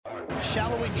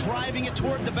Salloi driving it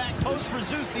toward the back post for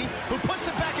Zusi, who puts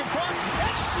it back across,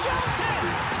 and Shelton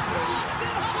slots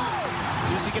it home!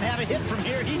 Zusi can have a hit from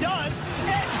here, he does,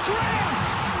 and Graham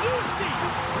Zusi,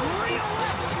 real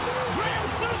left, Graham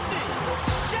Zusi,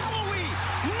 Salloi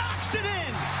knocks it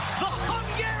in! The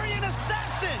Hungarian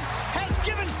Assassin has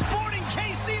given Sporting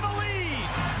KC the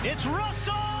lead! It's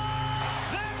Russell!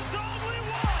 There's only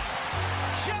one!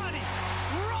 Johnny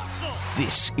Russell!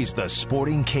 This is the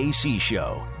Sporting KC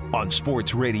Show on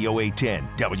Sports Radio 810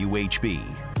 WHB.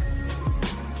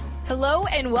 Hello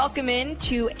and welcome in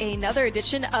to another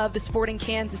edition of the Sporting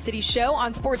Kansas City Show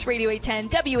on Sports Radio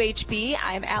 810 WHB.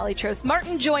 I'm Allie Trost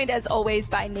Martin, joined as always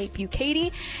by Nate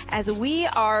Bukaty, as we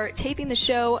are taping the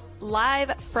show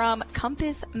live from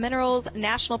Compass Minerals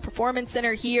National Performance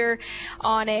Center here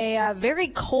on a very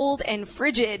cold and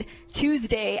frigid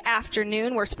Tuesday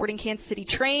afternoon, where Sporting Kansas City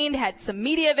trained, had some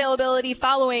media availability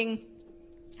following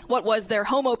what was their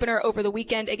home opener over the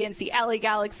weekend against the LA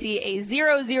Galaxy, a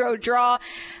 0-0 draw.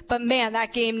 But man,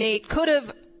 that game, Nate, could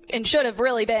have and should have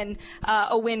really been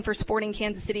a win for Sporting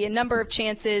Kansas City. A number of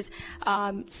chances,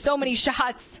 so many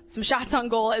shots, some shots on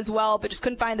goal as well, but just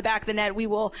couldn't find the back of the net. We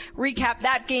will recap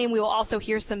that game. We will also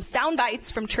hear some sound bites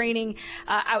from training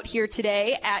out here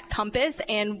today at Compass,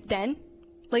 and then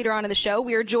later on in the show,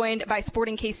 we are joined by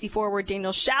Sporting KC forward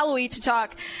Daniel Salloi to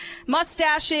talk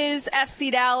mustaches, FC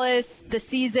Dallas, the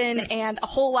season, and a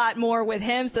whole lot more with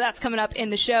him. So that's coming up in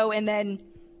the show. And then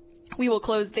we will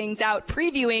close things out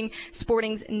previewing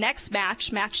Sporting's next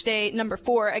match, match day number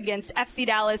 4 against FC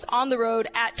Dallas on the road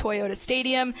at Toyota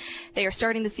Stadium. They are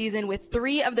starting the season with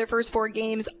 3 of their first 4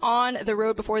 games on the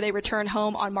road before they return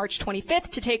home on March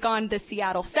 25th to take on the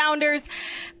Seattle Sounders.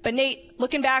 But Nate,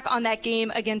 looking back on that game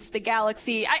against the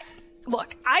Galaxy,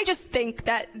 I just think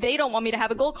that they don't want me to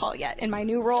have a goal call yet in my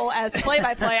new role as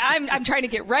play-by-play. I'm trying to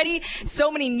get ready.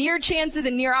 So many near chances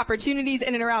and near opportunities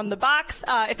in and around the box.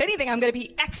 If anything, I'm going to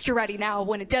be extra ready now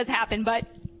when it does happen. But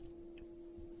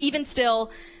even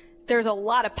still, there's a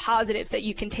lot of positives that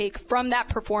you can take from that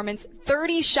performance.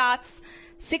 30 shots,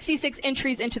 66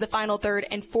 entries into the final third,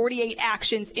 and 48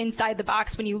 actions inside the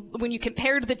box. When you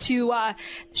compared the two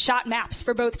shot maps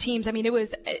for both teams, I mean,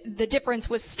 the difference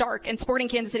was stark. And Sporting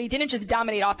Kansas City didn't just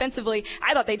dominate offensively.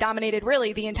 I thought they dominated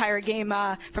really the entire game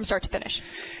from start to finish.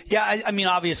 Yeah, I mean,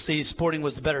 obviously Sporting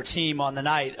was the better team on the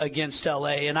night against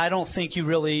LA, and I don't think you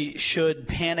really should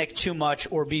panic too much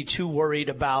or be too worried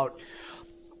about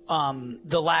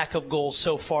the lack of goals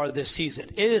so far this season.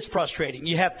 It is frustrating.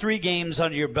 You have 3 games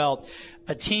under your belt.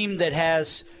 A team that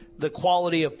has the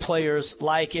quality of players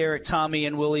like Eric Tommy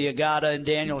and Willie Agata and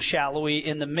Daniel Salloi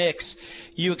in the mix,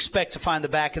 you expect to find the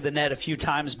back of the net a few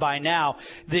times by now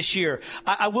this year.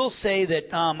 I will say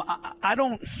that I'm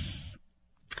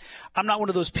not one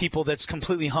of those people that's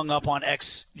completely hung up on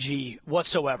XG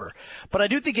whatsoever. But I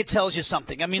do think it tells you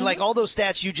something. I mean, like all those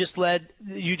stats you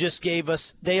just gave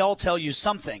us, they all tell you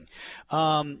something.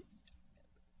 1.5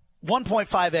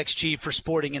 XG for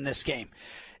Sporting in this game.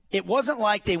 It wasn't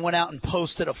like they went out and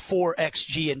posted a 4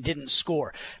 XG and didn't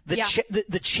score.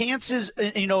 The chances,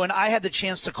 and I had the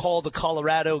chance to call the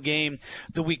Colorado game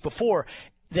the week before.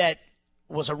 That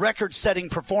was a record-setting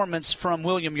performance from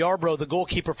William Yarbrough, the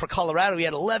goalkeeper for Colorado. He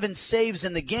had 11 saves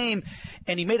in the game,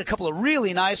 and he made a couple of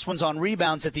really nice ones on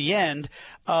rebounds at the end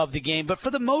of the game. But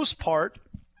for the most part,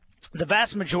 the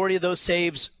vast majority of those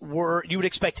saves were, you would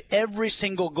expect every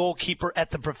single goalkeeper at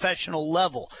the professional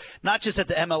level, not just at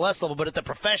the MLS level, but at the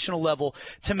professional level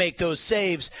to make those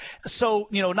saves. So,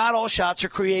 not all shots are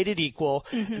created equal.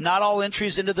 Not all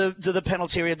entries into the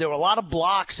penalty area. There were a lot of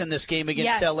blocks in this game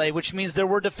against LA, which means there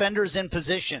were defenders in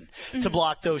position to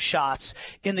block those shots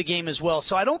in the game as well.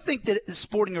 So I don't think that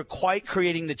Sporting are quite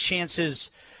creating the chances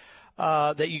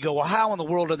that you go, well, how in the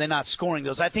world are they not scoring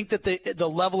those? I think that the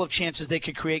level of chances they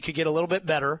could create could get a little bit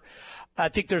better. I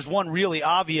think there's one really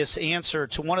obvious answer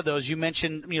to one of those. You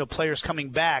mentioned, players coming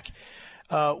back.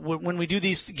 When we do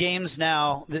these games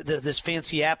now, this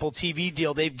fancy Apple TV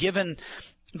deal, they've given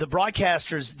the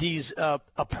broadcasters these a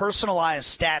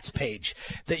personalized stats page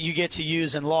that you get to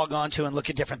use and log on to and look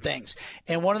at different things.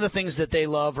 And one of the things that they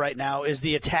love right now is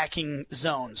the attacking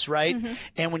zones, right?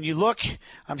 And when you look,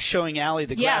 I'm showing Allie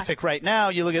the graphic right now.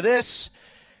 You look at this.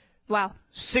 Wow.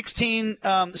 16.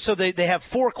 So they have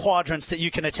 4 quadrants that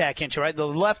you can attack into, right? The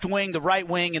left wing, the right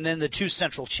wing, and then the 2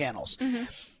 central channels.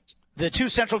 The 2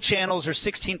 central channels are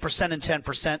 16% and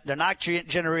 10%. They're not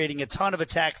generating a ton of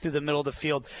attack through the middle of the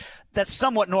field. That's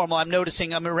somewhat normal. I'm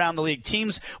noticing around the league.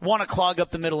 Teams want to clog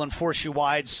up the middle and force you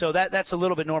wide, so that's a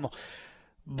little bit normal.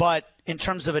 But in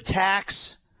terms of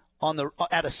attacks,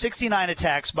 out of 69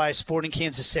 attacks by Sporting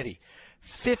Kansas City,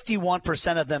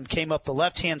 51% of them came up the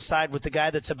left-hand side with the guy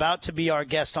that's about to be our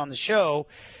guest on the show,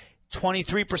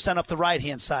 23% up the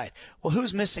right-hand side. Well,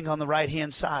 who's missing on the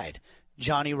right-hand side?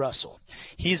 Johnny Russell.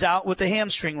 He's out with the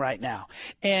hamstring right now.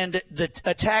 And the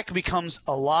attack becomes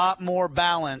a lot more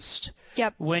balanced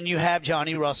when you have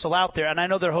Johnny Russell out there. And I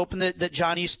know they're hoping that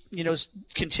Johnny's,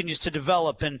 continues to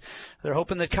develop, and they're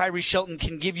hoping that Kyrie Shelton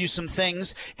can give you some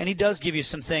things, and he does give you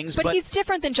some things. But he's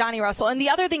different than Johnny Russell. And the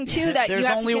other thing, too, that you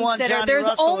have to consider, there's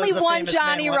only one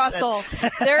Johnny Russell.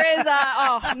 There is,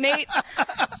 Nate,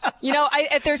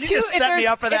 if there's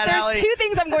two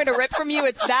things I'm going to rip from you,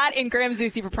 it's that and Graham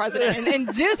Zusi for president.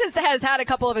 And Zeus has had a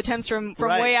couple of attempts from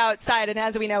way outside, and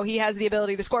as we know, he has the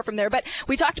ability to score from there. But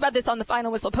we talked about this on the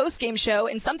Final Whistle post-game show,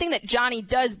 and something that Johnny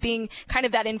does, being kind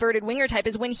of that inverted winger type,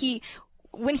 is when he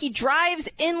drives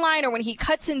inline or when he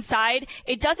cuts inside,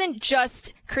 it doesn't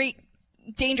just create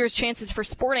dangerous chances for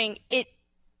Sporting, it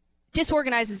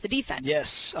disorganizes the defense.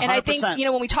 Yes, 100%. And I think,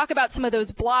 when we talk about some of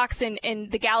those blocks and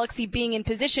the Galaxy being in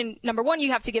position, number one,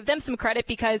 you have to give them some credit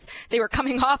because they were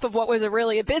coming off of what was a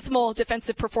really abysmal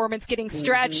defensive performance, getting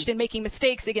stretched and making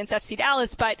mistakes against FC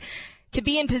Dallas. But to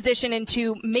be in position and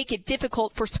to make it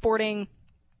difficult for Sporting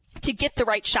to get the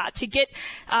right shot, to get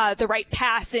the right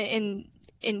pass and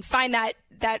find that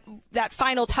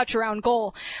final touch around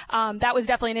goal, that was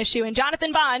definitely an issue. And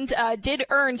Jonathan Bond did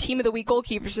earn Team of the Week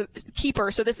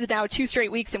goalkeeper. So this is now 2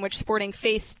 straight weeks in which Sporting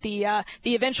faced the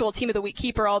eventual Team of the Week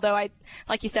keeper. Although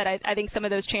like you said, I think some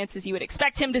of those chances you would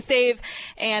expect him to save,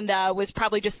 and was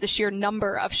probably just the sheer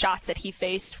number of shots that he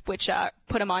faced, which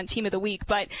put him on Team of the Week.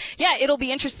 But yeah, it'll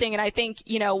be interesting. And I think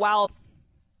while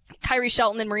Kyrie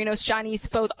Shelton and Marinos Johnny's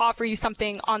both offer you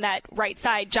something on that right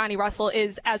side, Johnny Russell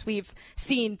is, as we've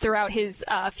seen throughout his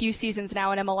few seasons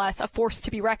now in MLS, a force to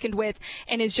be reckoned with,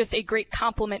 and is just a great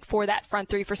complement for that front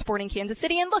three for Sporting Kansas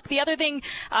City. And look, the other thing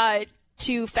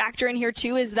to factor in here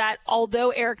too is that although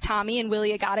Eric Tommy and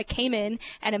Willie Agata came in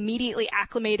and immediately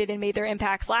acclimated and made their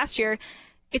impacts last year,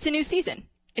 it's a new season.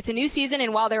 It's a new season,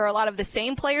 and while there are a lot of the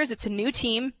same players, it's a new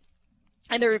team.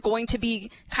 And there are going to be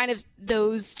kind of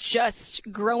those just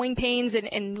growing pains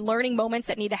and learning moments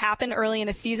that need to happen early in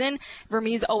a season.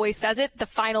 Vermes always says it. The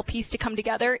final piece to come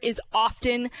together is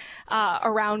often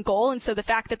around goal. And so the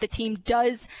fact that the team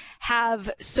does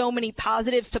have so many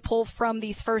positives to pull from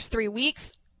these first 3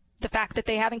 weeks, the fact that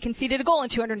they haven't conceded a goal in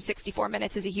 264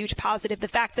 minutes is a huge positive. The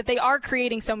fact that they are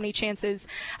creating so many chances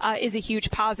is a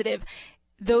huge positive.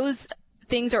 Those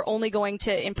things are only going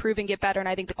to improve and get better, and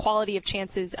I think the quality of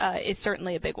chances is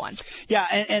certainly a big one. Yeah,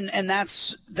 and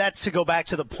that's to go back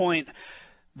to the point.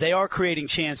 They are creating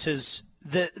chances.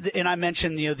 And I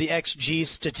mentioned the XG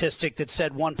statistic that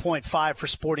said 1.5 for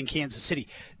Sporting Kansas City,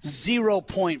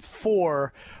 0.4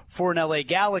 for an LA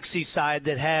Galaxy side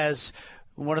that has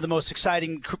one of the most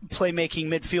exciting playmaking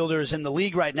midfielders in the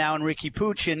league right now, in Ricky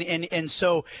Puig. And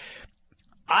so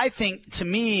I think, to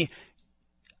me,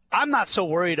 I'm not so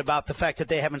worried about the fact that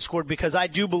they haven't scored, because I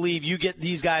do believe you get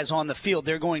these guys on the field,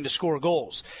 they're going to score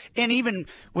goals. And even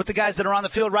with the guys that are on the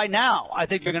field right now, I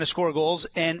think they're going to score goals.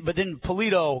 But then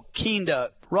Polito,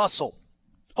 Kinda, Russell,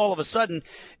 all of a sudden,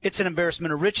 it's an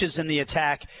embarrassment of riches in the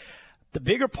attack. The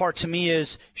bigger part to me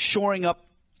is shoring up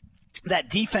that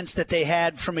defense that they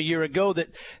had from a year ago that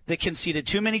conceded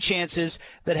too many chances,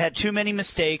 that had too many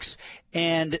mistakes.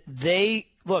 And they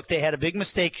had a big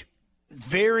mistake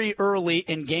very early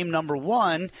in game number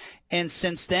 1, and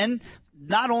since then,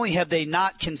 not only have they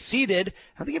not conceded,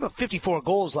 I think they gave up 54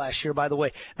 goals last year, by the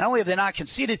way. Not only have they not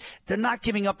conceded, they're not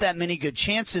giving up that many good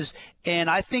chances, and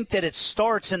I think that it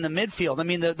starts in the midfield. I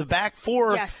mean, the back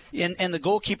four and the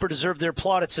goalkeeper deserve their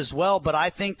plaudits as well, but I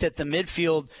think that the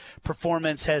midfield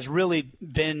performance has really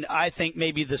been, I think,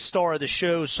 maybe the star of the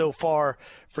show so far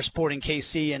for Sporting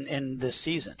KC in this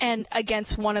season. And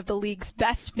against one of the league's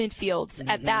best midfields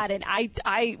at that. And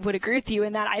I would agree with you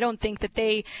in that I don't think that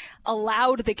they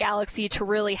allowed the Galaxy to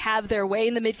really have their way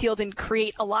in the midfield and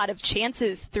create a lot of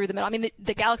chances through the middle. I mean,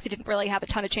 the Galaxy didn't really have a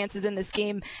ton of chances in this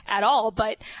game at all,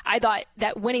 but I thought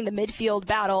that winning the midfield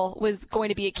battle was going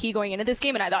to be a key going into this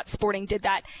game, and I thought Sporting did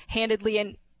that handedly.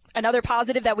 And another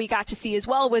positive that we got to see as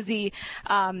well was the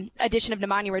addition of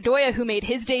Nemanja Radoja, who made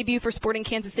his debut for Sporting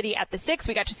Kansas City at the 6.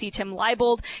 We got to see Tim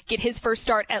Leibold get his first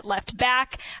start at left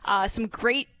back. Some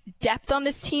great depth on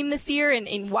this team this year,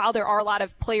 and while there are a lot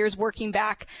of players working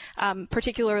back,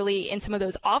 particularly in some of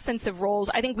those offensive roles,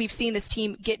 I think we've seen this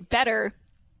team get better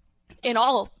in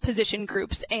all position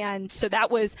groups, and so that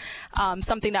was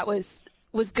something that was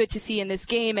good to see in this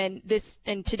game. And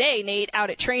today, Nate, out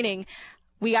at training,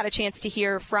 we got a chance to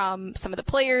hear from some of the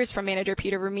players, from manager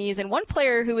Peter Vermes, and one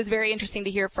player who was very interesting to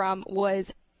hear from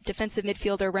was defensive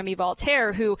midfielder Remi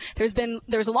Walter, who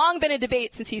there's long been a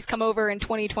debate since he's come over in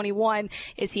 2021.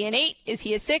 Is he an 8? Is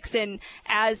he a 6? And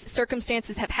as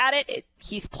circumstances have had it,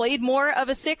 he's played more of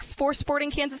a 6 for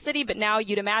Sporting Kansas City, but now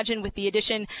you'd imagine with the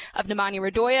addition of Nemanja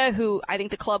Radoja, who I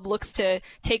think the club looks to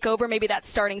take over maybe that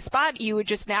starting spot, you would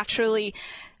just naturally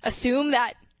assume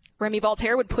that Remi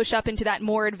Walter would push up into that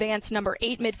more advanced number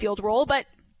 8 midfield role, but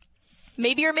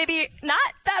maybe or maybe not,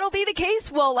 that'll be the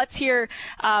case. Well, let's hear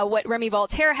what Remi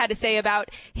Walter had to say about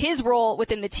his role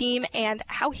within the team and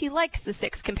how he likes the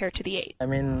 6 compared to the 8. I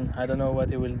mean, I don't know what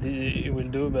he will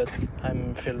do, but I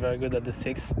feel very good at the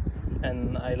 6,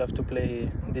 and I love to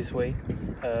play this way.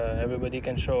 Everybody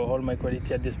can show all my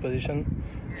quality at this position,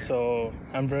 so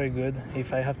I'm very good.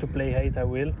 If I have to play 8, I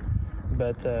will,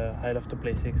 but I love to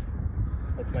play 6.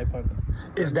 That's my point.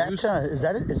 Is that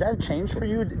a change for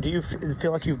you? Do you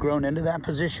feel like you've grown into that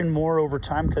position more over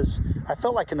time? Because I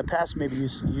felt like in the past maybe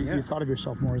you thought of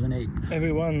yourself more as an 8.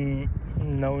 Everyone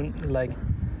like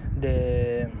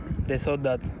they thought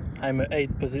that I'm an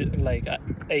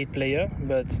 8 player,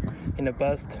 but in the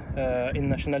past, in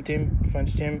national team,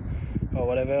 French team, or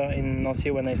whatever, in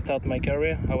Nancy when I start my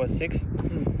career, I was 6.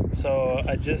 So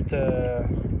I just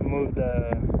moved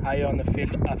higher on the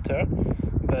field after.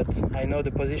 But I know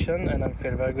the position and I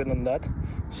feel very good on that.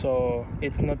 So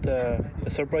it's not a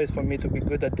surprise for me to be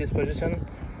good at this position,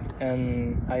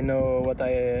 and I know what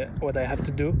I have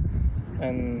to do,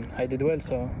 and I did well,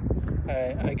 so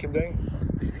I keep going.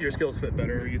 Your skills fit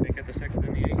better, you think, at the 6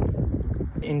 than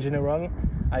the 8? In general,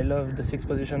 I love the 6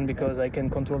 position because I can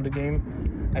control the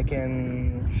game. I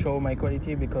can show my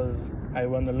quality because I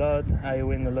run a lot, I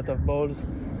win a lot of balls,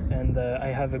 and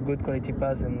I have a good quality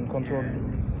pass and control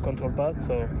pass.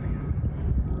 So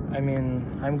I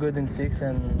mean, I'm good in 6,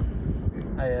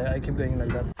 and I keep going like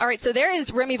that. All right, so there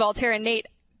is Remi Walter. And Nate,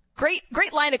 great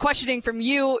line of questioning from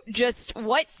you. Just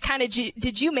what kind of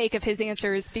did you make of his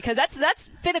answers? Because that's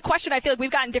been a question I feel like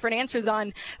we've gotten different answers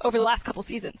on over the last couple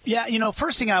seasons. Yeah,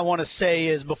 first thing I want to say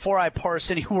is before I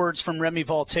parse any words from Remi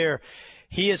Walter,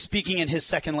 he is speaking in his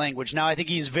second language. Now, I think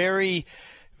he's very,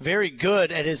 very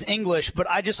good at his English, but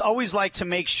I just always like to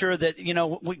make sure that,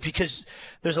 because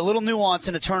there's a little nuance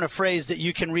in a turn of phrase that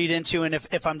you can read into, and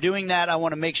if I'm doing that, I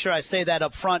want to make sure I say that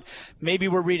up front. Maybe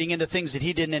we're reading into things that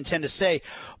he didn't intend to say,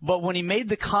 but when he made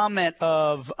the comment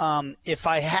of if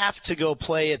I have to go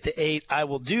play at the 8, I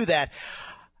will do that,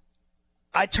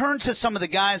 I turned to some of the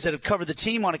guys that have covered the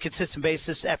team on a consistent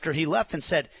basis after he left and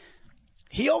said,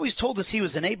 he always told us he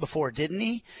was an 8 before, didn't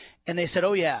he? And they said,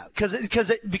 oh, yeah,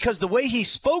 because the way he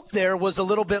spoke there was a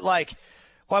little bit like,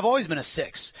 well, I've always been a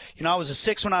 6. I was a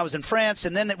 6 when I was in France,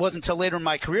 and then it wasn't until later in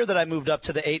my career that I moved up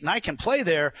to the 8, and I can play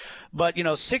there. But,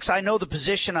 6, I know the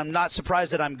position. I'm not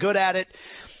surprised that I'm good at it.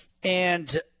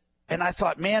 And I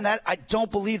thought, man, I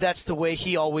don't believe that's the way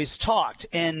he always talked.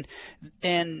 And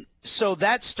so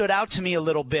that stood out to me a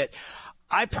little bit.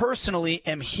 I personally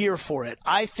am here for it.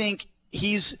 I think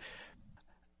he's –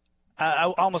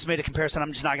 I almost made a comparison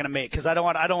I'm just not going to make because I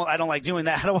don't like doing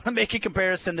that. I don't want to make a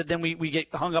comparison that then we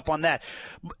get hung up on that.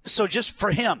 So just for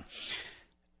him,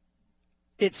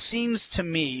 it seems to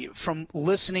me from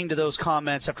listening to those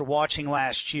comments after watching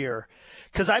last year,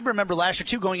 because I remember last year,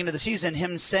 too, going into the season,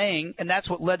 him saying, and that's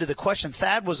what led to the question.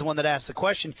 Thad was the one that asked the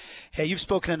question, hey, you've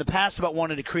spoken in the past about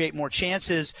wanting to create more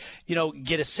chances,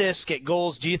 get assists, get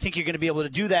goals. Do you think you're going to be able to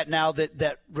do that now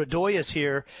that Radoja is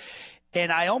here?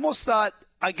 And I almost thought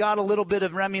I got a little bit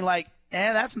of Remi like,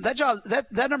 that job,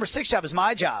 that number 6 job is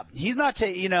my job. He's not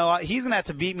he's going to have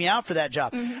to beat me out for that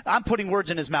job. Mm-hmm. I'm putting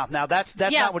words in his mouth now. That's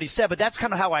not what he said, but that's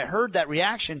kind of how I heard that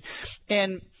reaction.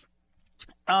 And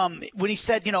when he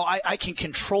said, I can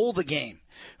control the game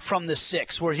from the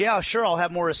 6, where, yeah, sure, I'll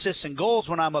have more assists and goals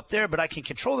when I'm up there, but I can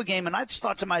control the game. And I just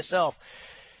thought to myself,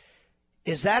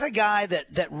 is that a guy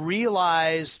that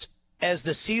realized as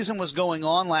the season was going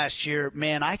on last year,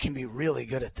 man, I can be really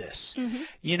good at this,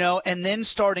 and then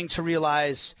starting to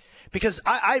realize, because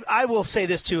I will say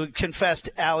this too, confess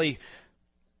to Allie,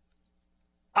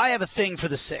 I have a thing for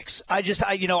the 6. I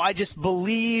just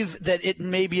believe that it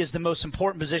maybe is the most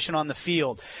important position on the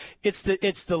field. It's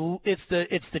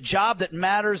the job that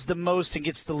matters the most and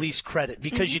gets the least credit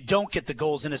because you don't get the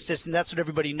goals and assists, and that's what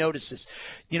everybody notices.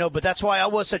 But that's why I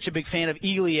was such a big fan of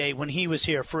Elie when he was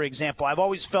here, for example. I've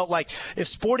always felt like if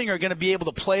Sporting are going to be able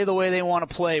to play the way they want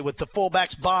to play with the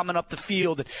fullbacks bombing up the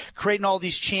field and creating all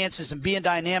these chances and being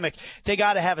dynamic, they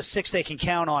got to have a 6 they can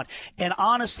count on. And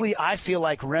honestly, I feel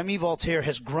like Remi Walter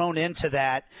has grown into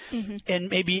that, and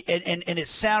maybe and it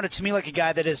sounded to me like a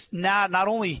guy that is not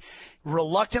only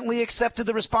reluctantly accepted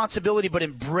the responsibility, but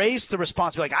embraced the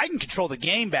responsibility. Like, I can control the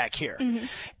game back here. Mm-hmm.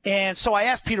 And so I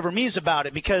asked Peter Vermes about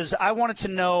it because I wanted to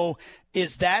know,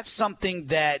 is that something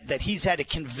that he's had to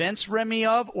convince Remi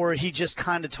of, or he just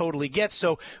kind of totally gets?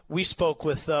 So we spoke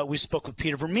with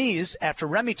Peter Vermes after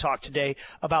Remi talked today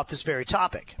about this very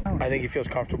topic. I think he feels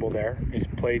comfortable there. He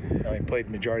played the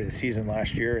majority of the season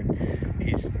last year, and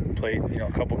he's played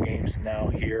a couple games now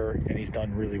here, and he's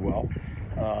done really well.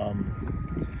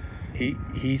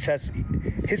 He says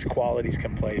his qualities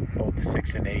can play both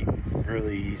 6 and 8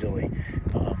 really easily.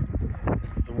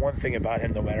 The one thing about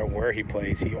him, no matter where he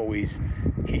plays, he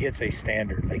hits a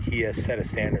standard. Like, he has set a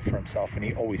standard for himself, and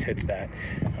he always hits that.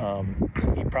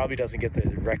 He probably doesn't get the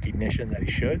recognition that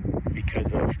he should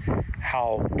because of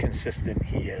how consistent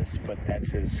he is, but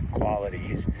that's his quality.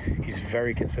 He's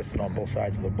very consistent on both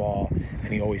sides of the ball,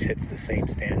 and he always hits the same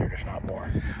standard, if not more.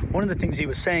 One of the things he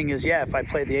was saying is, if I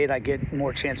play the 8, I get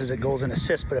more chances at goals and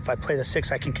assists, but if I play the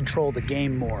 6, I can control the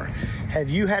game more. Have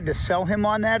you had to sell him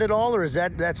on that at all, or is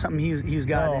that something he's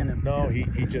got in him? No,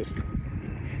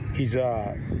 he's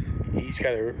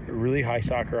got a really high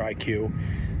soccer IQ.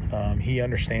 He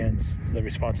understands the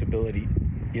responsibility,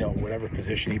 whatever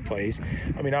position he plays.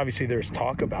 I mean, obviously there's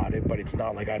talk about it, but it's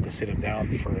not like I have to sit him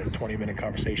down for a 20-minute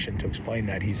conversation to explain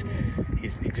that. He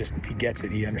gets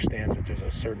it. He understands that there's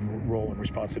a certain role and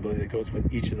responsibility that goes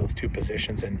with each of those 2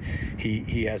 positions, and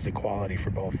he has the quality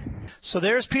for both. So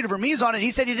there's Peter Vermes on it.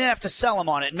 He said he didn't have to sell him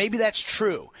on it. Maybe that's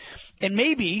true. And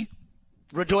maybe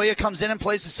Radoja comes in and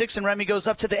plays the 6 and Remi goes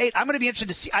up to the 8. I'm going to be interested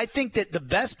to see. I think that the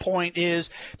best point is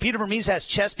Peter Vermes has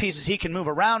chess pieces he can move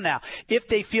around now. If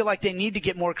they feel like they need to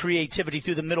get more creativity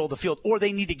through the middle of the field, or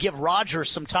they need to give Roger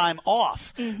some time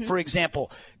off, for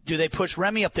example, do they push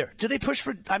Remi up there? Do they push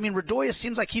Radoja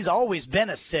seems like he's always been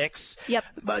a 6. Yep.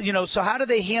 But, so how do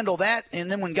they handle that?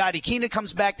 And then when Bukaty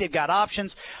comes back, they've got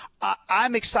options.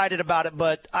 I'm excited about it,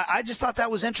 but I just thought that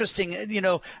was interesting.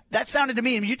 That sounded to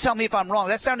me, and you tell me if I'm wrong,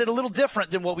 that sounded a little different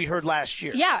than what we heard last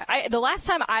year. Yeah. The last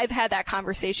time I've had that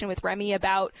conversation with Remi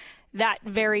about that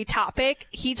very topic,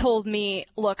 he told me,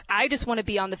 look, I just want to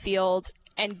be on the field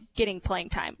and getting playing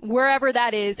time, wherever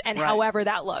that is and however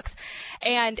that looks.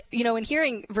 And, in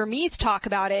hearing Vermes talk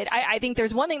about it, I think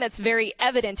there's one thing that's very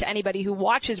evident to anybody who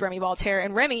watches Remi Walter.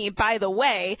 And Remi, by the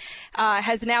way,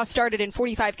 has now started in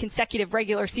 45 consecutive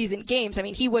regular season games. I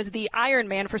mean, he was the Iron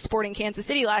Man for Sporting Kansas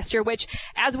City last year, which,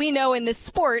 as we know in this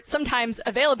sport, sometimes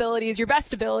availability is your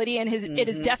best ability, and it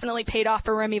has definitely paid off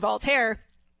for Remi Walter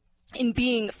in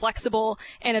being flexible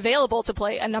and available to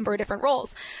play a number of different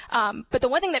roles. But the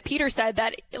one thing that Peter said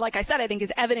that, like I said, I think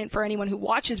is evident for anyone who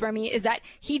watches Remi is that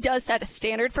he does set a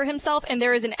standard for himself, and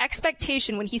there is an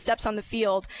expectation when he steps on the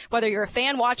field, whether you're a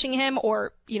fan watching him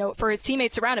or, for his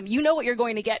teammates around him, what you're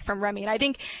going to get from Remi. And I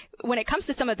think when it comes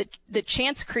to some of the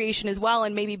chance creation as well,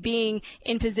 and maybe being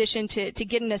in position to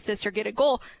get an assist or get a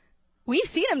goal, we've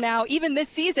seen him now, even this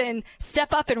season,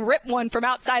 step up and rip one from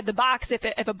outside the box if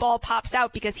a ball pops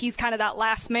out, because he's kind of that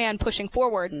last man pushing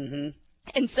forward. Mm-hmm.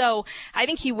 And so I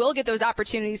think he will get those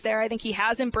opportunities there. I think he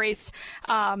has embraced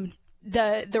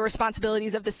the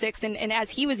responsibilities of the 6, and as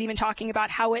he was even talking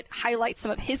about how it highlights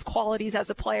some of his qualities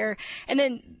as a player. And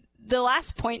then the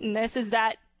last point in this is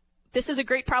that this is a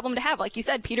great problem to have. Like you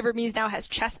said, Peter Vermes now has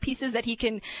chess pieces that he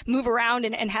can move around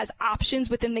and has options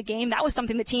within the game. That was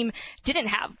something the team didn't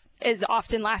have as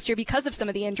often last year because of some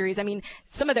of the injuries. I mean,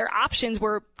 some of their options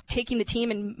were taking the team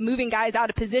and moving guys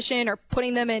out of position or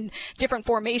putting them in different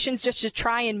formations just to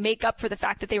try and make up for the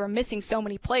fact that they were missing so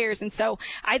many players. And so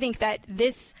I think that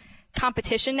this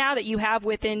competition now that you have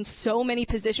within so many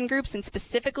position groups, and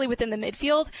specifically within the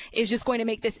midfield, is just going to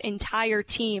make this entire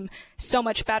team so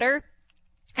much better.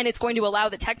 And it's going to allow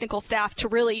the technical staff to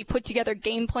really put together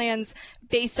game plans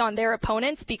based on their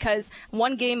opponents, because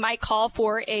one game might call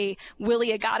for a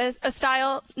Willie Agata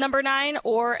style number 9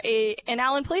 or an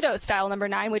Alan Polito style number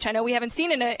 9, which I know we haven't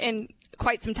seen in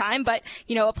quite some time, but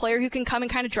a player who can come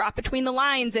and kind of drop between the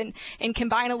lines and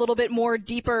combine a little bit more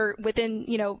deeper within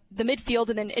the midfield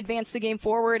and then advance the game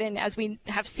forward. And as we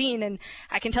have seen, and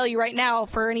I can tell you right now,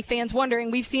 for any fans wondering,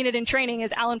 we've seen it in training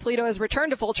as Alan Polito has returned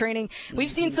to full training.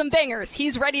 We've seen some bangers.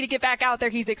 He's ready to get back out there.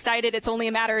 He's excited. It's only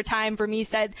a matter of time. Vermes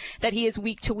said that he is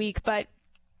week to week, but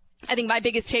I think my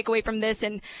biggest takeaway from this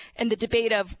and the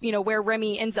debate of, where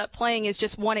Remi ends up playing is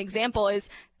just one example, is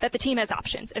that the team has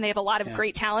options and they have a lot of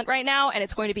great talent right now. And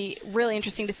it's going to be really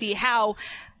interesting to see how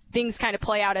things kind of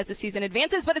play out as the season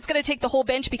advances, but it's going to take the whole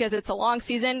bench because it's a long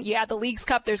season. You add the Leagues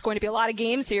Cup, there's going to be a lot of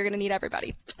games, so you're going to need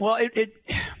everybody. Well,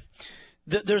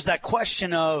 there's that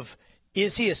question of,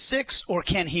 is he a 6 or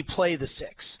can he play the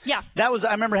 6? Yeah.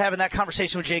 I remember having that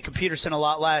conversation with Jacob Peterson a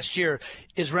lot last year.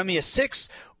 Is Remi a 6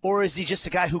 or is he just a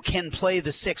guy who can play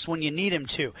the 6 when you need him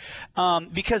to?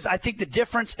 Because I think the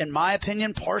difference, in my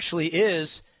opinion, partially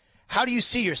is how do you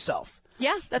see yourself?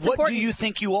 Yeah, that's what important. What do you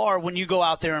think you are when you go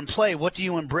out there and play? What do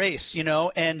you embrace,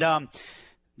 And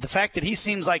the fact that he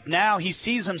seems like now he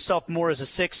sees himself more as a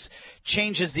 6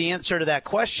 changes the answer to that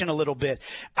question a little bit.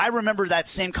 I remember having that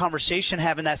same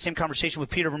conversation with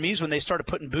Peter Vermes when they started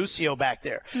putting Busio back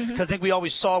there. Because I think we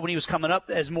always saw when he was coming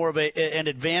up as more of an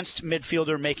advanced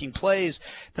midfielder making plays.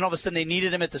 Then all of a sudden they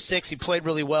needed him at the 6. He played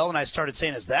really well, and I started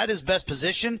saying, is that his best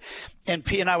position? And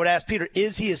I would ask Peter,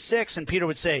 is he a 6? And Peter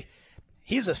would say,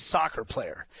 he's a soccer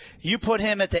player. You put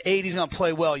him at the 8, he's going to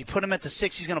play well. You put him at the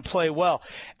 6, he's going to play well.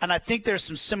 And I think there's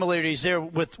some similarities there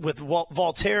with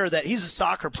Walter, that he's a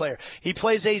soccer player. He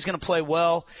plays 8, he's going to play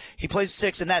well. He plays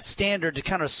 6, and that standard, to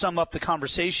kind of sum up the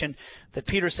conversation that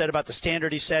Peter said about the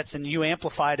standard he sets, and you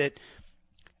amplified it.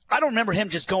 I don't remember him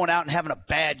just going out and having a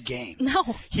bad game.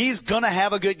 No. He's going to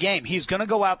have a good game. He's going to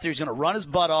go out there. He's going to run his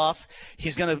butt off.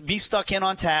 He's going to be stuck in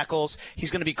on tackles.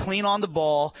 He's going to be clean on the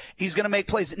ball. He's going to make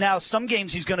plays. Now, some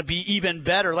games he's going to be even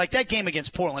better. Like that game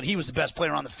against Portland, he was the best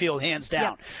player on the field, hands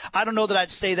down. Yeah. I don't know that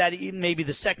I'd say that maybe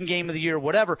the second game of the year or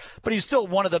whatever, but he's still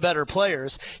one of the better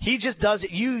players. He just does it.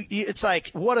 It's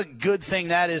like, what a good thing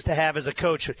that is to have as a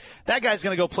coach. That guy's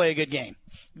going to go play a good game.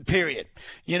 Period.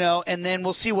 And then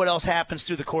we'll see what else happens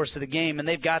through the course of the game. And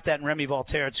they've got that in Remi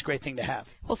Walter. It's a great thing to have.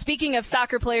 Well, speaking of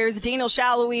soccer players, Daniel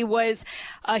Salloi was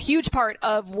a huge part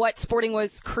of what Sporting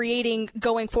was creating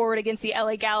going forward against the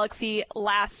LA Galaxy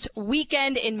last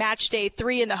weekend in match day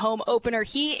 3 in the home opener.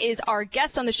 He is our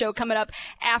guest on the show coming up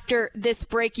after this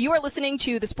break. You are listening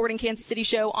to the Sporting Kansas City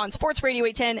Show on Sports Radio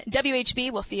 810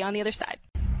 WHB. We'll see you on the other side.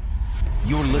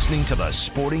 You're listening to the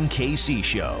Sporting KC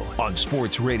Show on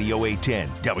Sports Radio 810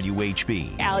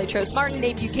 WHB. Allie Trost Martin,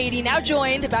 Nate Bukaty, now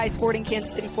joined by Sporting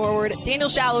Kansas City forward Daniel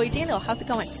Salloi. Daniel, how's it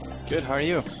going? Good. How are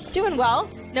you? Doing well.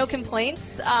 No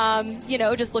complaints.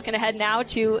 Just looking ahead now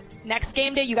to next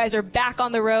game day. You guys are back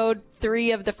on the road.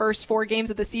 3 of the first 4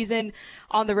 games of the season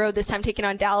on the road, this time taking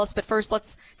on Dallas. But first,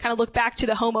 let's kind of look back to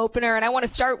the home opener. And I want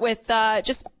to start with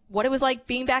just what it was like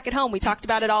being back at home. We talked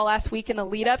about it all last week in the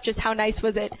lead up. Just how nice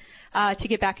was it to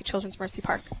get back at Children's Mercy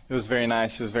Park? It was very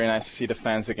nice. It was very nice to see the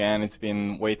fans again. It's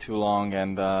been way too long,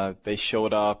 and they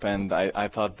showed up, and I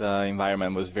thought the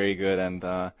environment was very good,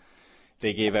 and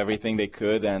they gave everything they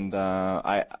could, and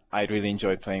I really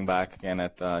enjoyed playing back again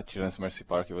at Children's Mercy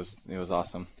Park. It was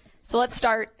awesome. So let's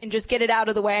start and just get it out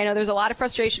of the way. I know there's a lot of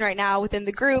frustration right now within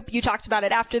the group. You talked about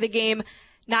it after the game,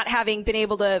 not having been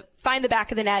able to find the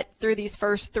back of the net through these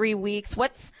first 3 weeks.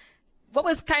 What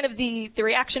was kind of the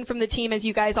reaction from the team as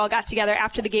you guys all got together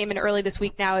after the game and early this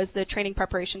week now as the training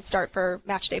preparations start for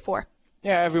match day 4?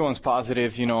 Yeah, everyone's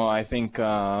positive. I think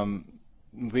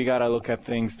we got to look at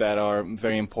things that are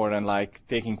very important, like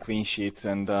taking clean sheets,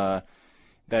 and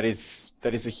that is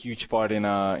a huge part in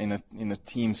a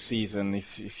team season.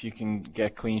 If you can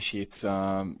get clean sheets,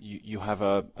 you have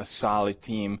a solid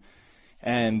team.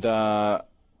 And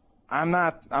I'm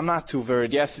not too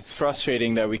worried. Yes, it's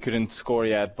frustrating that we couldn't score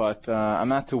yet, but I'm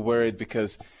not too worried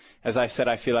because, as I said,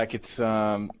 I feel like it's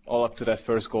all up to that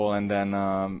first goal, and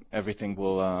then everything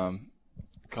will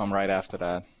come right after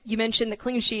that. You mentioned the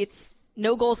clean sheets.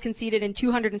 No goals conceded in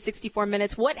 264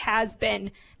 minutes. What has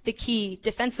been the key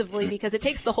defensively? Because it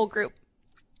takes the whole group.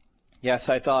 Yes,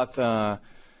 I thought,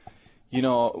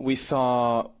 we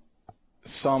saw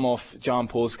some of John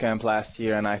Polskamp last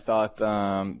year, and I thought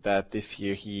that this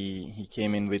year he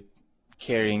came in with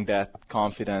carrying that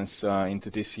confidence into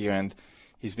this year, and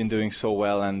he's been doing so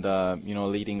well, and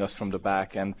leading us from the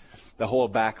back, and the whole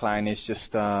back line is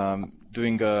just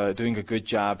doing a good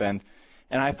job, and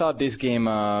I thought this game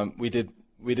we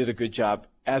did a good job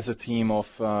as a team of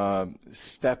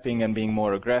stepping and being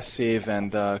more aggressive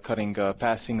and cutting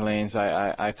passing lanes.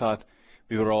 I thought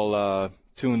we were all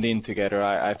tuned in together.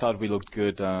 I thought we looked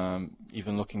good,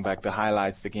 even looking back the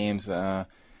highlights, the games.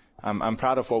 I'm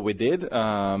proud of what we did.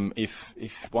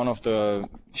 If one of the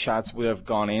shots would have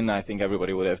gone in, I think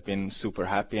everybody would have been super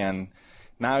happy. And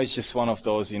now it's just one of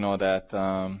those,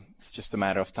 that it's just a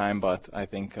matter of time. But I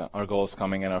think our goal's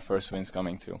coming and our first win's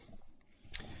coming too.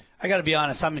 I got to be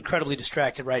honest, I'm incredibly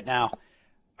distracted right now.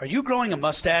 Are you growing a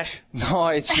mustache? No,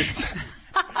 it's just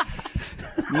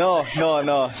No.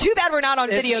 It's too bad we're not on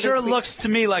video. It sure this week. looks to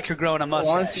me like you're growing a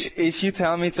mustache. If you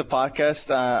tell me it's a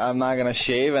podcast, I'm not going to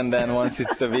shave. And then once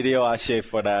it's the video, I'll shave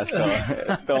for that. So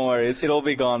don't worry. It'll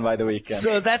be gone by the weekend.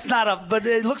 So that's not but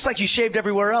it looks like you shaved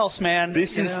everywhere else, man.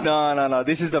 This is, no.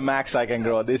 This is the max I can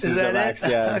grow. This is the max.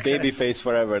 Yeah. Okay. Baby face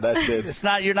forever. That's it. It's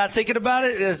not, you're not thinking about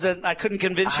it? I couldn't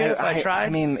convince you if I tried? I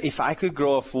mean, if I could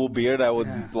grow a full beard, I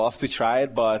would love to try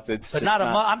it, but it's just not.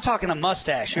 I'm talking a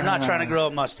mustache. You're not trying to grow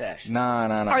a mustache. No.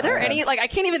 Are there any, I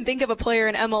can't even think of a player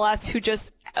in MLS who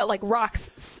just,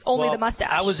 rocks only the mustache.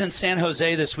 I was in San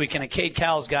Jose this weekend, and Cade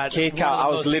Cowell's got I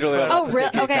was literally Oh, really?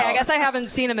 Okay, I guess I haven't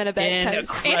seen him in a bit. And he's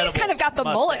kind of got the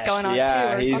mullet going on,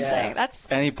 too, or something.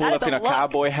 And he pulled up in a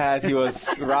cowboy hat. He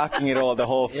was rocking it all, the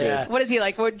whole fit. Yeah. What is he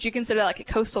like? Would you consider that like a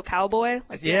coastal cowboy?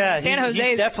 San Jose.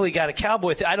 He's definitely got a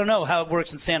cowboy. I don't know how it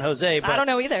works in San Jose. But I don't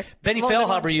know either. Benny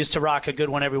Feilhaber used to rock a good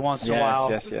one every once in a while.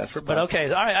 Yes. But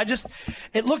okay, all right.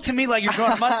 It looked to me like you're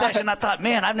growing a mustache, and I thought,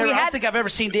 man, I don't think I've ever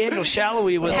seen Daniel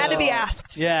Salloi with. It had to be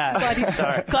asked.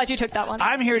 Yeah. Glad you took that one.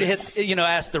 I'm here to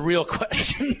ask the real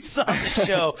questions on the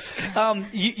show.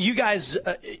 You guys,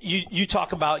 you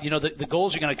talk about the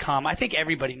goals are going to come. I think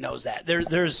everybody knows that.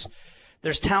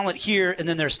 There's talent here, and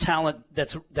then there's talent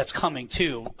that's coming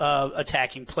too,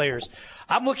 attacking players.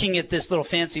 I'm looking at this little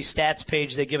fancy stats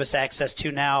page they give us access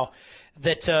to now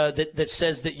that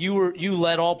says that you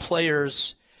led all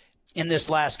players in this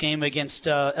last game against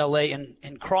LA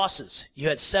in crosses. You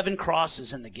had 7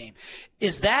 crosses in the game.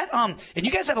 Is that and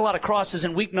you guys had a lot of crosses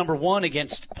in week number 1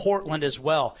 against Portland as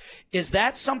well. Is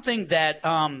that something that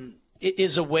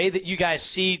is a way that you guys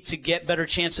see to get better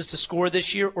chances to score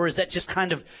this year, or is that does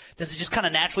it just kind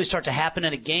of naturally start to happen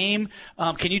in a game?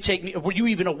 Can you take me? Were you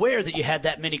even aware that you had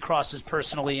that many crosses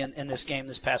personally in this game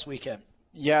this past weekend?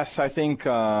 Yes, I think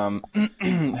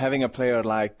having a player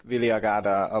like Willy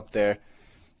Agada up there,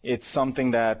 it's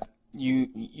something that you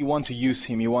want to use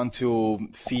him, you want to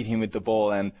feed him with the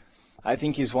ball, and I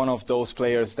think he's one of those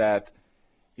players that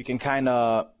you can kind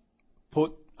of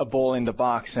put a ball in the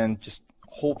box and just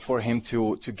hope for him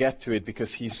to get to it,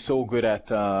 because he's so good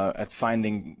at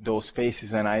finding those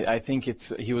spaces, and I think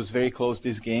he was very close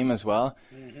this game as well,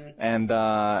 and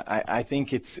I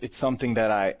think it's something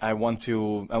that I want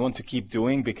to keep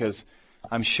doing, because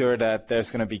I'm sure that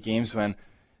there's going to be games when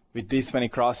with this many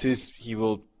crosses he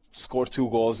will score 2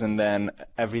 goals and then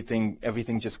everything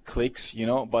just clicks,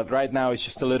 but right now it's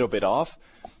just a little bit off.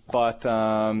 But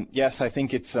yes, I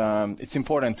think it's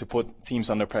important to put teams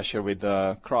under pressure with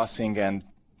crossing and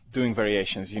doing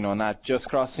variations, not just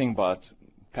crossing, but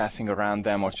passing around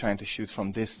them or trying to shoot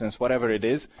from distance, whatever it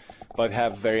is, but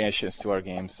have variations to our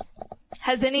games.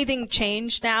 Has anything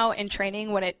changed now in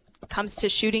training when it comes to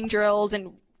shooting drills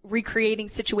and recreating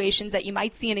situations that you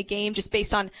might see in a game, just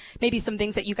based on maybe some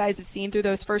things that you guys have seen through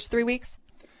those first 3 weeks?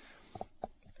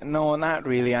 No, not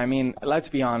really. I mean, let's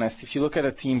be honest. If you look at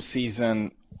a team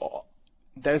season,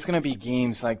 there's going to be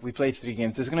games, like we played 3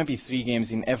 games. There's going to be 3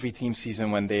 games in every team season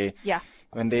when they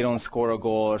don't score a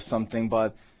goal or something.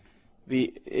 But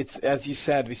it's as you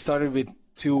said, we started with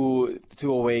two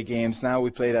away games. Now we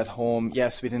played at home.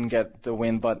 Yes, we didn't get the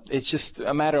win, but it's just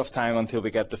a matter of time until we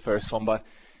get the first one. But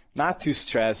not too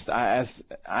stressed. As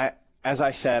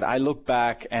I said, I look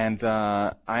back and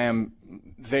I am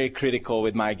very critical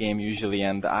with my game usually,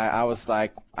 and I was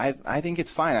like, I think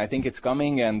it's fine. I think it's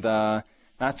coming, and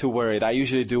not too worried. I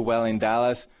usually do well in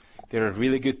Dallas. They're a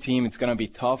really good team. It's going to be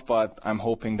tough, but I'm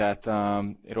hoping that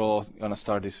it's all going to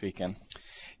start this weekend.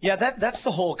 Yeah, that's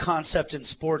the whole concept in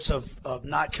sports of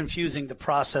not confusing the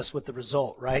process with the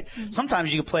result, right? Mm-hmm.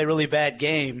 Sometimes you can play a really bad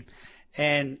game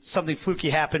and something fluky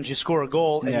happens, you score a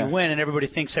goal and you win, and everybody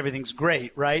thinks everything's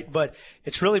great, right? But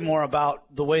it's really more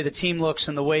about the way the team looks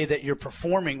and the way that you're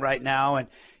performing right now. And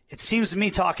it seems to me,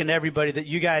 talking to everybody, that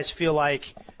you guys feel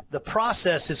like the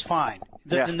process is fine.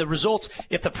 And the results,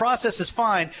 if the process is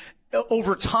fine,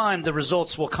 over time the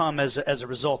results will come as a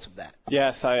result of that.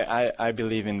 Yes, I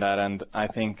believe in that. And I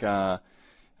think,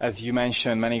 as you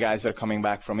mentioned, many guys are coming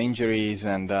back from injuries,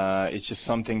 and it's just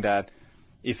something that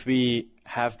if we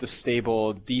have the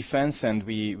stable defense and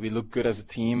we look good as a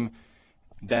team,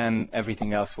 then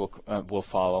everything else will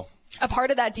follow. A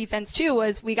part of that defense, too,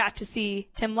 was we got to see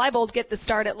Tim Leibold get the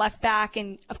start at left back.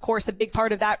 And, of course, a big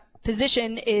part of that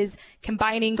position is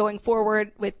combining going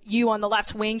forward with you on the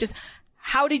left wing. Just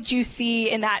how did you see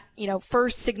in that,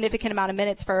 first significant amount of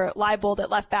minutes for Leibold at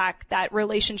left back, that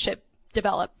relationship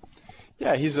develop?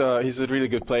 Yeah, he's a really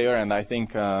good player, and I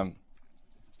think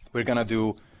we're going to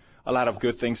do a lot of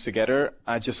good things together.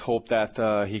 I just hope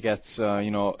that he gets,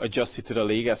 adjusted to the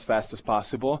league as fast as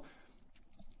possible,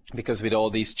 because with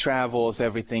all these travels,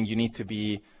 everything, you need to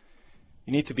be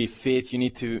you need to be fit. You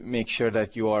need to make sure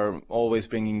that you are always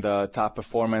bringing the top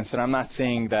performance. And I'm not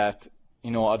saying that,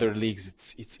 other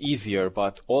leagues it's easier,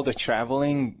 but all the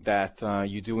traveling that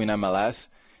you do in MLS,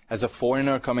 as a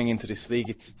foreigner coming into this league,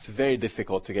 it's very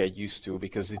difficult to get used to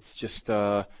because it's just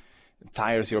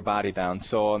tires your body down.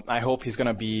 So I hope he's going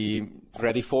to be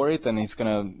ready for it and he's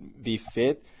going to be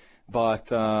fit. But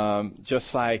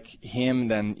just like him,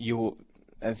 then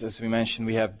as we mentioned,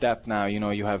 we have depth now.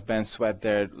 You have Ben Sweat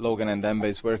there, Logan and Dembe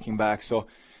is working back. So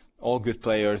all good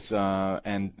players,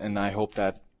 and I hope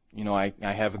that I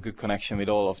have a good connection with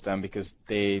all of them because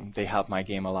they help my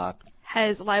game a lot.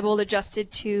 Has Leibold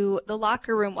adjusted to the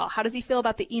locker room well? How does he feel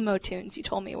about the emo tunes you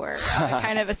told me were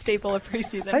kind of a staple of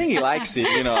preseason? I think he likes it.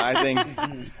 I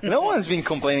think no one's been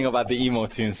complaining about the emo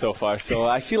tunes so far. So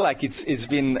I feel like it's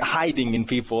been hiding in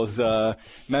people's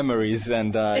memories.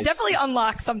 And it definitely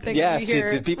unlocks something. Yes,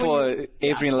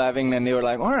 Avery and Leving, and they were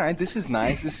like, all right, this is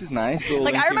nice.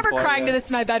 Like, I remember crying to this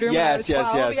in my bedroom when I was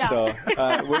 12. Yes. Yeah.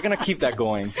 So we're going to keep that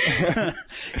going.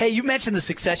 Hey, you mentioned the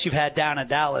success you've had down in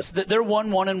Dallas. They're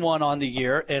 1-1-1 on the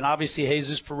year, and obviously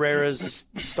Jesus Ferreira is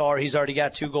a star. He's already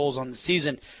got 2 goals on the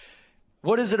season.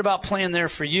 What is it about playing there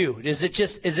for you? Is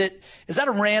that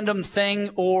a random thing,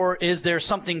 or is there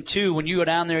something too when you go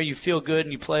down there you feel good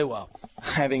and you play well?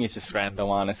 I think it's just random,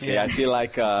 honestly. Yeah. I feel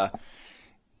like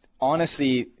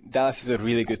honestly Dallas is a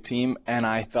really good team, and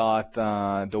I thought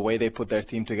the way they put their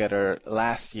team together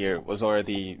last year was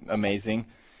already amazing.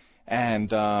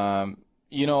 And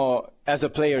as a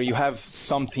player, you have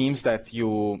some teams that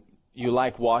you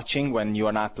like watching when you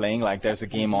are not playing. Like, there's a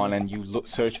game on and you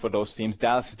search for those teams.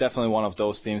 Dallas is definitely one of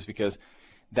those teams because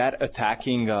that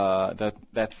attacking,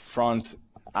 that front,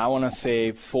 I want to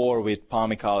say 4 with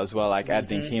Pamikal as well, like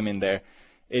adding him in there.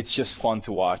 It's just fun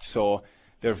to watch. So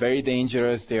they're very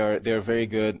dangerous. They're very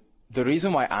good. The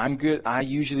reason why I'm good, I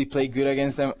usually play good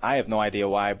against them. I have no idea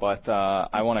why, but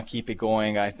I want to keep it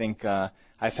going. I think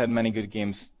I've had many good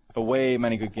games away,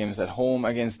 many good games at home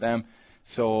against them.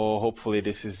 So hopefully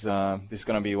this is going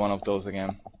to be one of those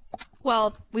again.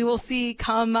 Well, we will see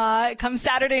come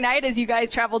Saturday night as you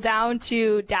guys travel down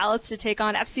to Dallas to take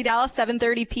on FC Dallas,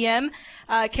 7:30 p.m.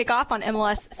 Kickoff on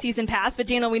MLS Season Pass. But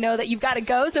Daniel, we know that you've got to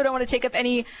go, so I don't want to take up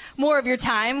any more of your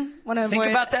time. Think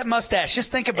about that mustache.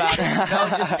 Just think about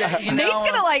it.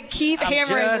 Nate's gonna keep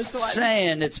hammering this one. Just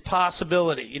saying, it's a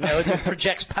possibility. It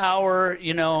projects power.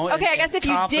 Okay, I guess if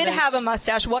you did have a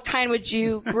mustache, what kind would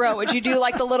you grow? Would you do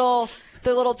like the little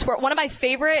twirl? One of my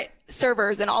favorite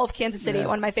servers in all of Kansas City,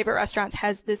 one of my favorite restaurants,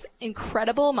 has this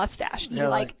incredible mustache. He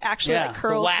actually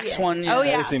curls the wax one. Oh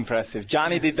yeah, it's impressive.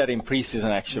 Johnny did that in preseason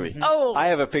actually. Oh, I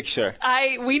have a picture.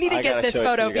 We need to get this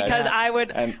photo because I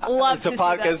would love to see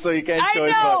that. It's a podcast, so you can't show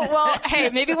it. I know. Well, hey,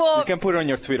 maybe you can put it on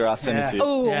your Twitter. I'll send it to you.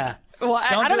 Oh, yeah. Well,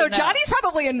 I don't know. Johnny's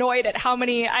probably annoyed at how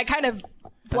many. I kind of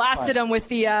blasted him with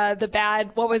the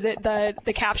bad. What was it?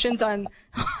 The captions on.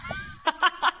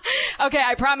 Okay,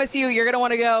 I promise you're going to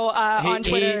want to go on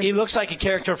Twitter. He looks like a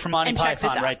character from Monty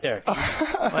Python right there.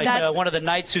 Like one of the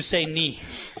knights who say knee.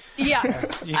 Yeah.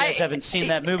 You guys haven't seen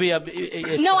that movie?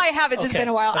 No, I have. It's just been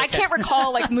a while. Okay. I can't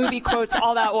recall movie quotes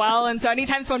all that well. And so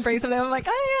anytime someone brings something, I'm like,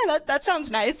 oh, yeah, that sounds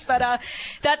nice. But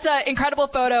that's an incredible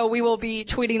photo. We will be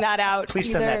tweeting that out.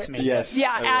 Please send that to me. Yes.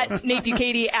 Yeah, at Nate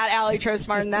Bukaty, at Allie Trost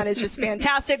Martin. That is just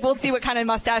fantastic. We'll see what kind of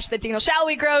mustache that Daniel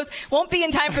Salloi grows. Won't be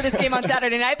in time for this game on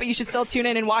Saturday night, but you should still tune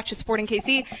in and watch as Sporting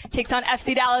KC takes on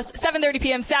FC Dallas, 7:30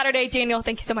 p.m. Saturday. Daniel,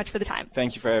 thank you so much for the time.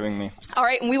 Thank you for having me. All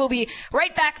right, and we will be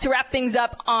right back to wrap things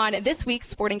up on this week's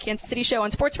Sporting Kansas City Show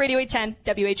on Sports Radio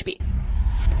 810 WHB.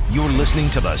 You're listening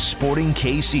to the Sporting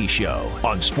KC Show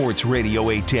on Sports Radio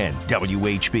 810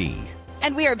 WHB.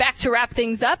 And we are back to wrap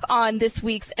things up on this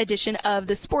week's edition of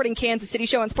the Sporting Kansas City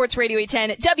Show on Sports Radio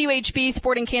 810 WHB.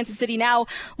 Sporting Kansas City now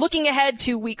looking ahead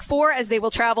to week 4 as they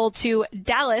will travel to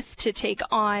Dallas to take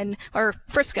on, or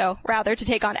Frisco rather, to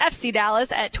take on FC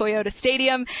Dallas at Toyota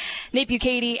Stadium. Nate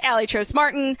Bukaty, Allie Trost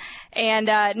Martin, and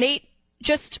Nate,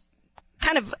 just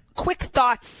kind of quick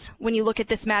thoughts when you look at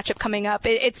this matchup coming up.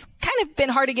 It's kind of been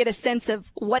hard to get a sense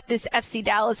of what this FC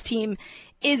Dallas team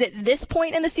is at this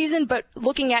point in the season, but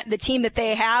looking at the team that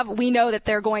they have, we know that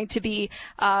they're going to be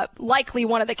likely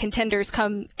one of the contenders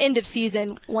come end of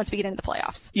season once we get into the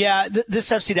playoffs. Yeah,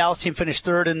 this FC Dallas team finished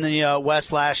 3rd in the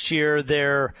West last year.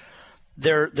 They're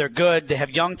good. They have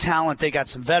young talent. They got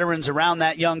some veterans around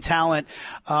that young talent.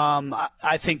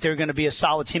 I think they're going to be a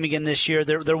solid team again this year.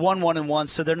 They're 1-1-1,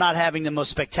 so they're not having the most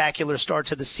spectacular start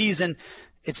to the season.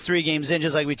 It's 3 games in,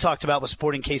 just like we talked about with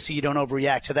Sporting KC. You don't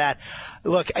overreact to that.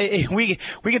 Look, we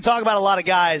can talk about a lot of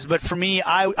guys, but for me,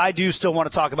 I do still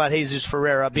want to talk about Jesus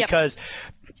Ferreira because,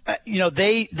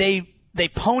 they they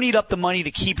ponied up the money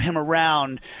to keep him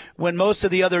around when most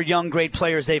of the other young, great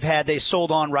players they've had, they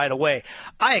sold on right away.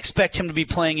 I expect him to be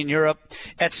playing in Europe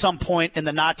at some point in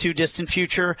the not-too-distant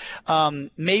future.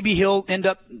 Maybe he'll end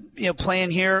up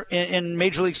playing here in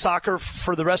Major League Soccer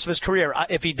for the rest of his career.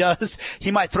 If he does,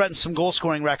 he might threaten some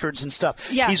goal-scoring records and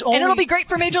stuff. Yeah, and it'll be great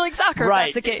for Major League Soccer right,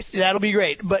 if that's the case. That'll be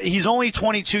great. But he's only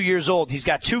 22 years old. He's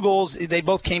got 2 goals. They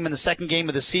both came in the second game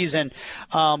of the season.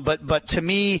 But to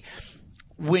me,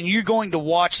 when you're going to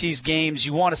watch these games,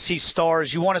 you want to see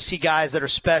stars. You want to see guys that are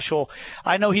special.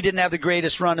 I know he didn't have the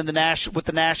greatest run in with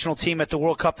the national team at the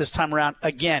World Cup this time around.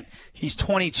 Again, he's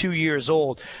 22 years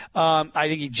old. I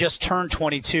think he just turned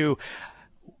 22.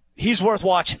 He's worth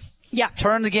watching. Yeah.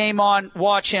 Turn the game on,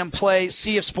 watch him play,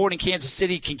 see if Sporting Kansas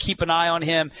City can keep an eye on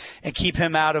him and keep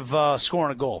him out of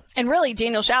scoring a goal. And really,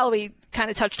 Daniel Salloi kind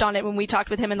of touched on it when we talked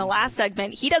with him in the last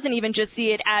segment. He doesn't even just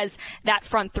see it as that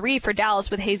front 3 for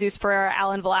Dallas with Jesus Ferreira,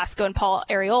 Alan Velasco, and Paul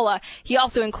Arriola. He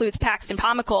also includes Paxton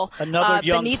Pomykal another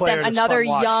young beneath player them, another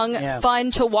young,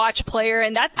 fun to watch player.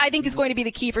 And that, I think, is going to be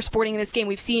the key for Sporting in this game.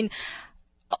 We've seen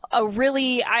a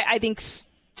really, I think,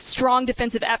 strong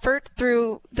defensive effort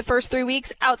through the first 3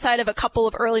 weeks, outside of a couple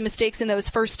of early mistakes in those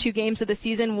first 2 games of the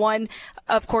season. One,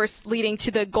 of course, leading to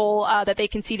the goal that they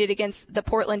conceded against the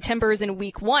Portland Timbers in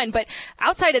week 1. But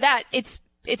outside of that, it's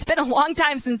been a long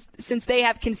time since they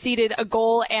have conceded a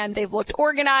goal, and they've looked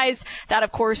organized. That,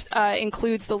 of course,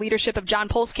 includes the leadership of John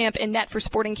Polskamp in net for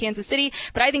Sporting Kansas City.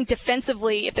 But I think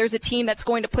defensively, if there's a team that's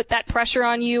going to put that pressure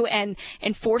on you and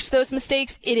enforce those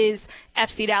mistakes, it is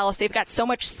FC Dallas. They've got so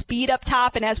much speed up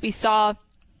top, and as we saw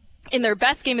in their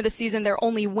best game of the season, their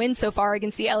only win so far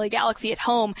against the LA Galaxy at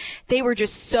home, they were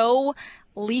just so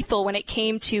lethal when it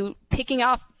came to picking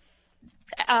off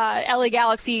LA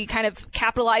Galaxy, kind of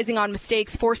capitalizing on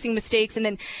mistakes, forcing mistakes, and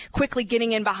then quickly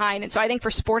getting in behind. And so I think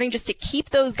for Sporting, just to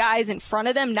keep those guys in front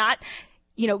of them, not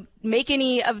make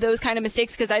any of those kind of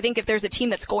mistakes, because I think if there's a team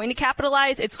that's going to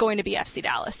capitalize, it's going to be FC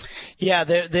Dallas. Yeah,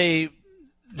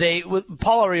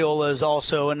 Paul Arriola is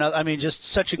also another. I mean, just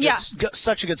such a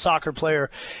good soccer player,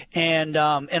 and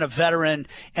a veteran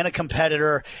and a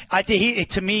competitor. I think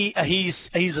he's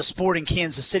a Sporting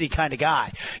Kansas City kind of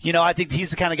guy. I think he's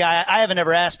the kind of guy. I haven't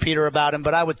ever asked Peter about him,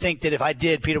 but I would think that if I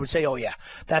did, Peter would say, "Oh yeah,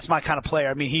 that's my kind of player."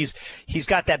 I mean, he's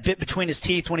got that bit between his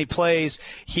teeth when he plays.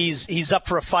 He's up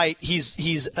for a fight.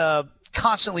 He's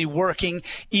constantly working,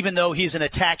 even though he's an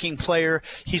attacking player.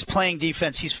 He's playing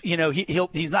defense. He's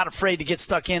not afraid to get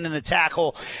stuck in a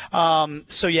tackle.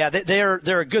 So yeah,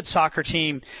 they're a good soccer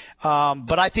team.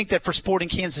 But I think that for Sporting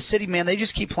Kansas City, man, they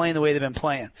just keep playing the way they've been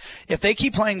playing. If they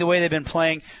keep playing the way they've been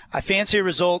playing, I fancy a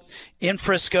result in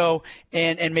Frisco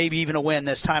and maybe even a win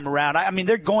this time around. I mean,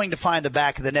 they're going to find the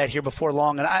back of the net here before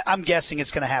long, and I'm guessing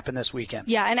it's going to happen this weekend.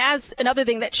 Yeah, and as another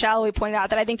thing that Salloi pointed out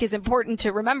that I think is important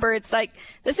to remember, it's like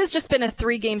this has just been a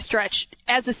 3-game stretch.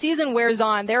 As the season wears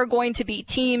on, there are going to be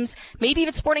teams, maybe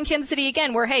even Sporting Kansas City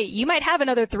again, where, hey, you might have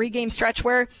another 3-game stretch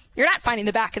where you're not finding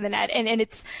the back of the net, and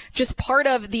it's just part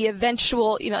of the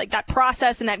eventual, like that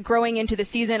process and that growing into the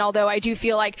season. Although I do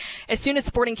feel like as soon as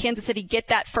Sporting Kansas City get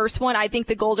that first one, I think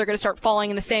the goals are going to start falling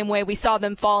in the same way we saw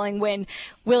them falling when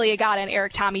Willie Agata and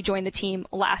Eric Tommy joined the team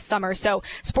last summer. So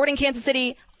Sporting Kansas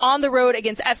City on the road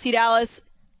against FC Dallas,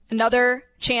 another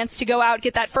chance to go out,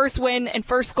 get that first win and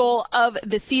first goal of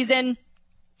the season.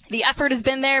 The effort has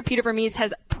been there. Peter Vermes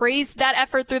has praised that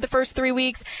effort through the first 3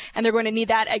 weeks, and they're going to need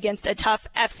that against a tough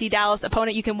FC Dallas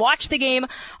opponent. You can watch the game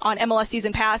on MLS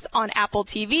Season Pass on Apple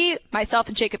TV. Myself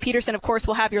and Jacob Peterson, of course,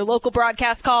 will have your local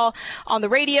broadcast call on the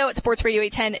radio at Sports Radio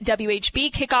 810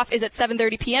 WHB. Kickoff is at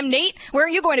 7:30 p.m. Nate, where are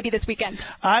you going to be this weekend?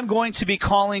 I'm going to be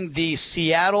calling the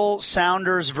Seattle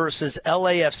Sounders versus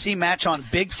LAFC match on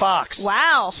Big Fox.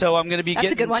 Wow. So I'm going to be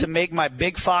getting to make my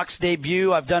Big Fox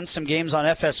debut. I've done some games on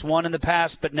FS1 in the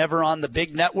past, but never on the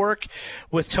big network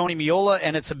with Tony Miola,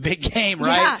 and it's a big game,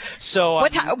 right? Yeah. So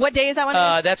what day is that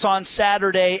one? That's on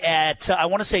Saturday at I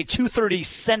want to say 2:30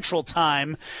 Central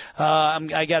Time.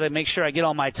 I got to make sure I get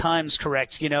all my times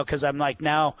correct, because I'm like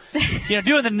now,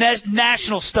 doing the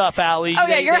national stuff, Allie. Oh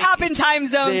yeah, you're hopping time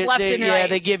zones left and right. Yeah,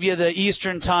 they give you the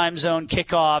Eastern time zone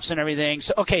kickoffs and everything.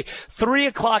 So okay,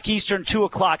 3:00 Eastern,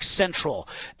 2:00 Central.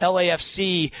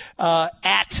 LAFC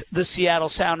at the Seattle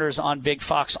Sounders on Big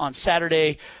Fox on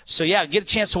Saturday. So yeah, get a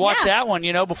chance to watch that one,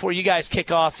 before you guys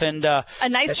kick off, and a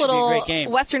nice little great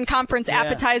game. Western Conference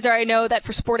appetizer. I know that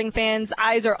for Sporting fans,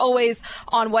 eyes are always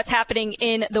on what's happening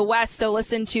in the West. So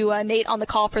listen to Nate on the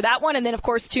call for that one, and then of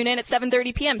course tune in at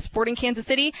 7:30 p.m. Sporting Kansas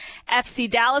City, FC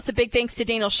Dallas. A big thanks to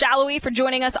Daniel Salloi for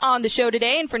joining us on the show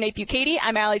today, and for Nate Bukaty,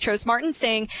 I'm Allie Trost Martin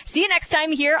saying see you next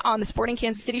time here on the Sporting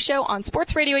Kansas City Show on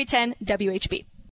Sports Radio 810 WHB.